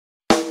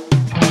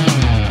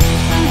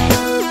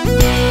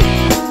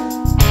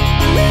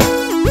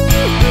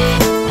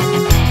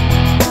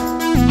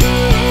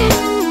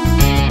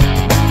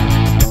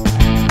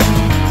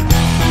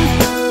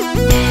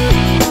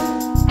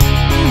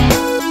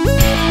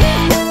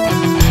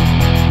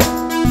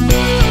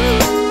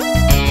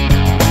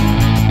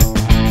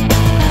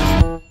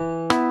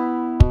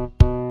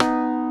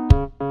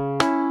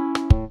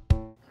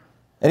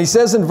And he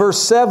says in verse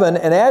 7,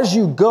 and as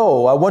you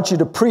go, I want you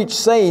to preach,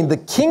 saying, the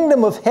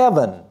kingdom of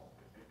heaven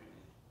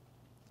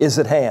is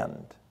at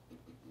hand.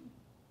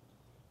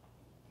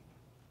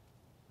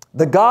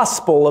 The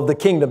gospel of the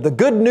kingdom, the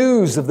good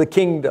news of the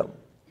kingdom.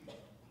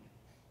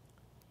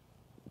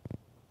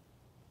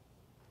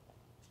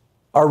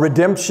 Our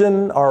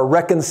redemption, our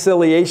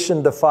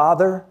reconciliation to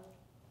Father,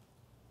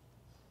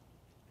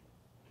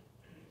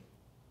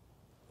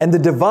 and the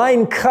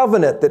divine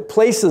covenant that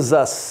places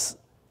us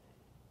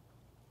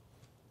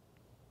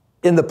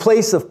in the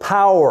place of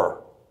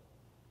power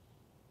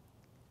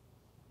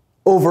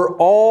over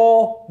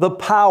all the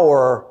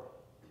power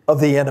of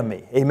the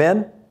enemy.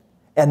 Amen?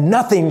 And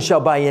nothing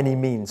shall by any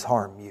means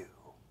harm you.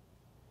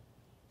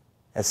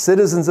 As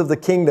citizens of the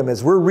kingdom,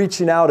 as we're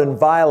reaching out in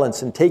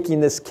violence and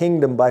taking this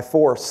kingdom by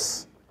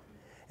force,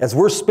 as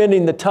we're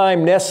spending the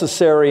time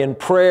necessary in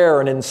prayer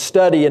and in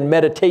study and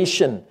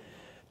meditation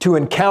to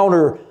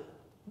encounter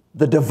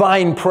the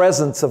divine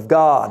presence of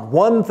God,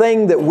 one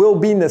thing that will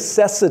be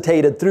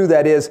necessitated through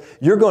that is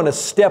you're going to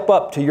step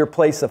up to your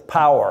place of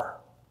power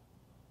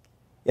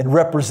in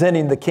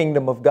representing the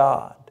kingdom of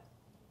God.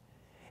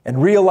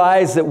 And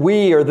realize that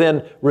we are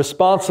then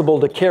responsible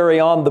to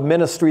carry on the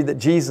ministry that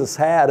Jesus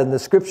had. And the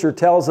scripture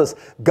tells us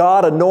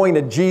God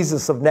anointed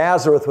Jesus of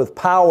Nazareth with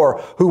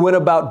power, who went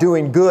about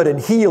doing good and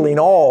healing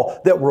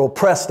all that were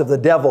oppressed of the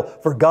devil,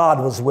 for God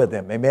was with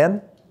him.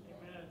 Amen?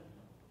 Amen.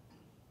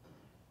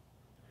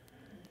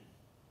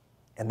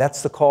 And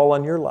that's the call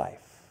on your life.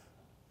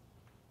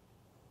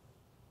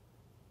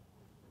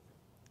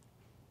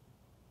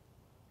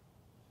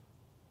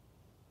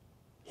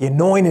 He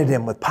anointed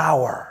him with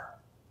power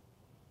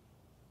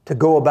to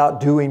go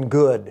about doing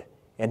good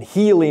and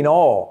healing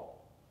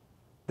all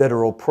that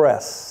are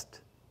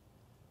oppressed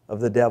of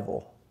the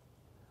devil.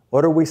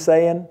 What are we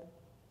saying?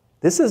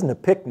 This isn't a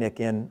picnic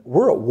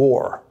we're at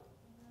war.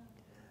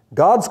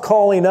 God's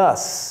calling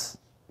us,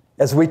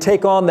 as we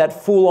take on that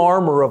full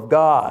armor of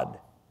God,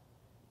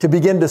 to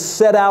begin to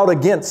set out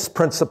against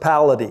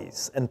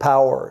principalities and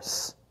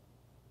powers.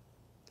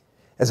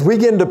 As we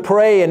begin to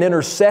pray in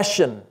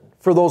intercession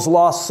for those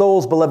lost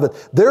souls, beloved,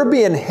 they're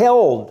being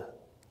held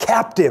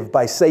captive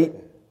by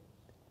Satan.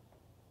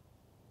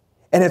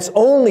 And it's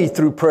only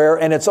through prayer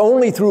and it's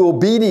only through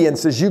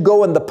obedience as you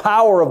go in the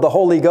power of the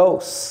Holy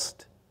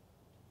Ghost.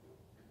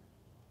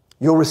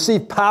 You'll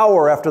receive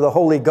power after the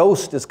Holy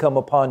Ghost has come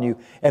upon you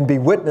and be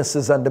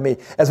witnesses unto me.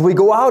 As we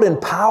go out in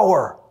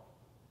power,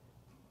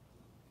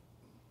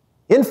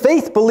 in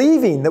faith,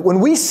 believing that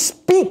when we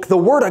speak, the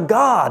Word of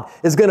God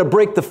is going to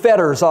break the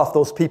fetters off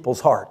those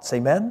people's hearts.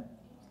 Amen?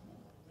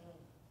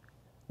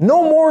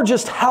 No more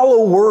just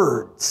hollow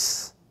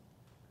words.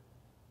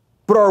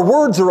 But our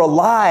words are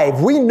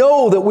alive. We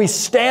know that we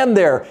stand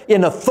there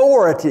in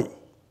authority.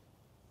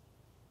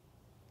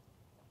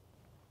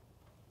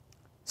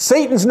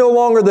 Satan's no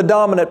longer the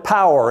dominant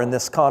power in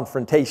this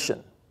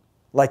confrontation,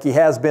 like he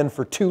has been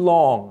for too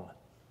long,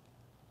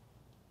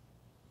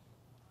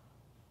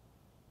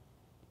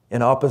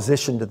 in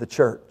opposition to the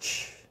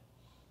church.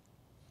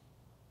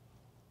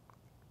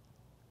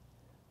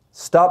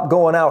 Stop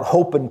going out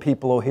hoping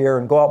people will hear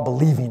and go out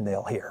believing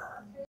they'll hear.